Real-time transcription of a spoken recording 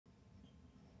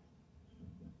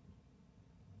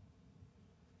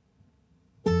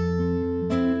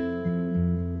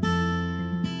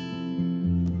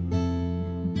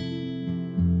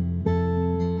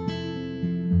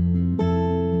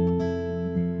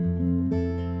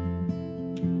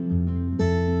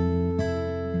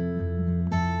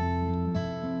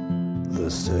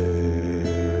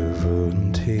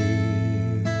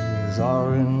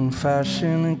are in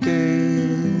fashion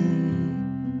again.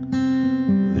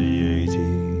 The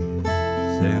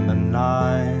 80s and the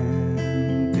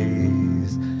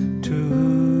 90s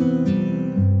too.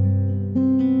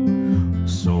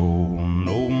 So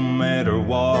no matter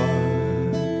what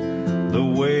the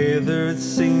weather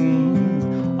seems,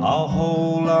 I'll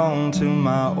hold on to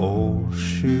my old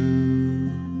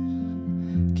shoes,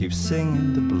 keep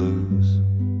singing the blues.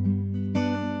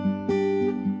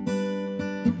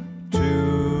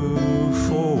 2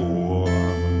 for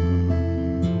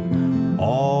 1,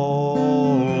 all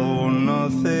or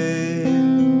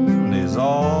nothing is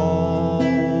all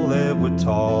that we're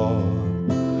taught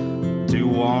to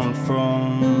want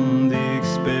from the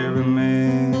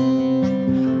experiment.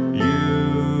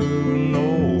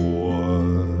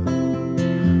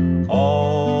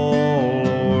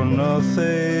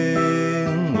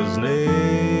 Nothing was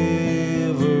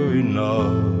never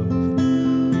enough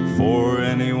for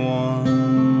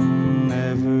anyone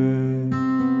ever.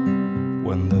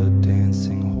 When the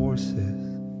dancing horses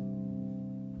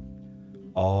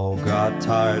all got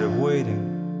tired of waiting,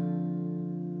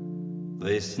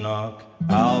 they snuck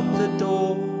out the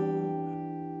door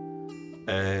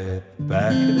at the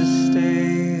back of the stage.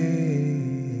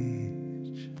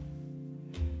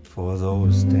 For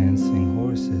those dancing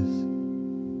horses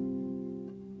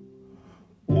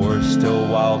were still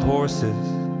wild horses.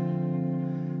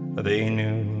 They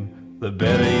knew the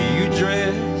better you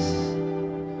dress,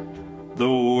 the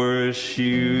worse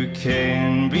you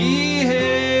can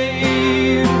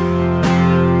behave.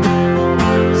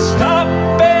 Stop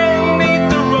beneath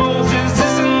the roses,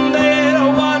 isn't that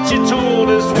what you told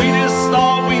us? We just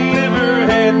thought we never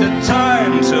had the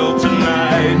time till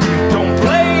tonight. Don't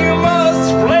blame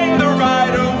us, blame the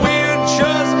writer, we're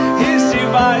just his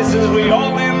devices. We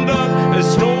all end up as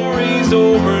stories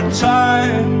over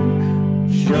time,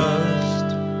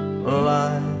 just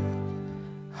like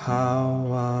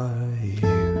how I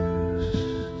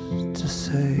used to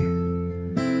say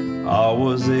I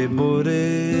was a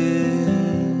Buddhist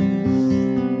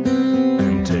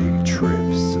and take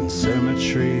trips in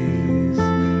cemeteries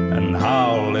and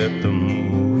howl at the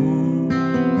moon.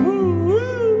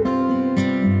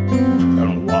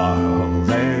 And while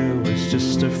there was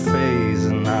just a phase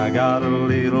and I got a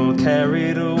little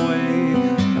carried away,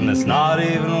 and that's not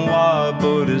even what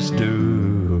Buddhists do,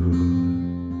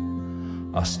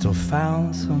 I still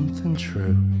found something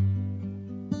true.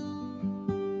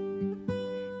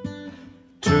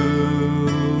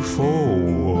 2 for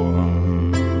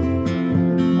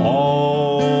 1,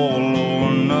 all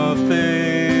or nothing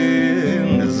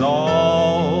is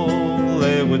all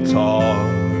they were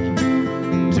taught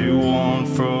to want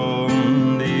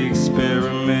from the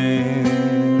experiment.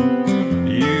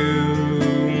 You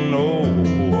know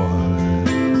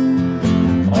what?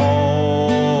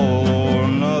 All or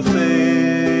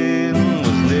nothing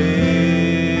was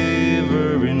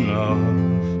never enough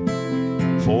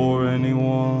for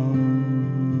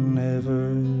anyone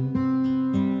ever.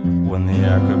 When the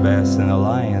acrobats and the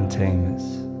lion tamers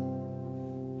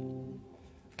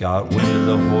got wind of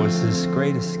the horse's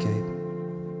great escape,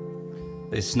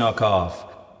 they snuck off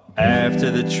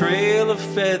after the trail of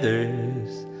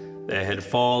feathers that had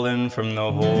fallen from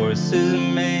the horse's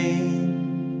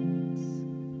manes,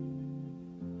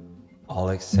 all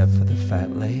except for the fat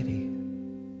lady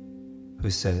who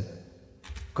said,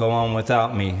 "Go on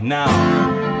without me now,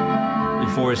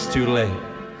 before it's too late."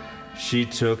 She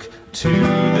took to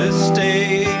the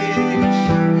stage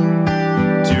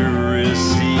to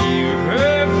receive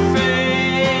her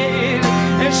fate,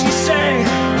 and she sang,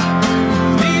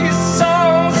 "These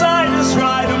songs I just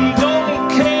write 'em, don't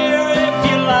care if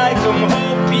you like 'em,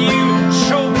 hope you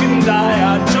choke and die,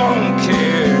 I don't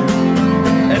care."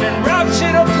 And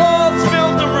enraptured applause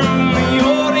filled the room, the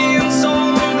audience all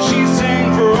knew she sang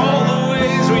for all the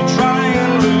ways we try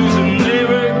and lose and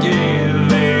never get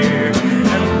there.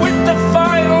 And with the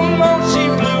final note she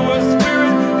blew, her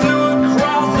spirit flew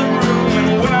across the room and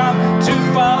went out to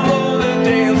follow the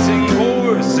dancing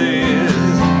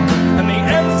horses. And the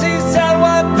MC said,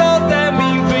 "What does that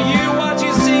mean for you? What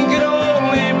you sing could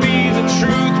only be the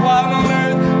truth. What on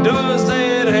earth does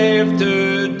that have to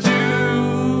do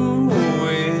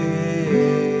with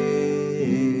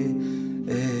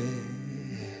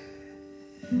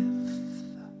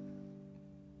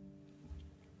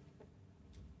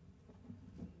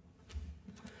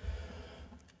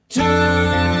it?"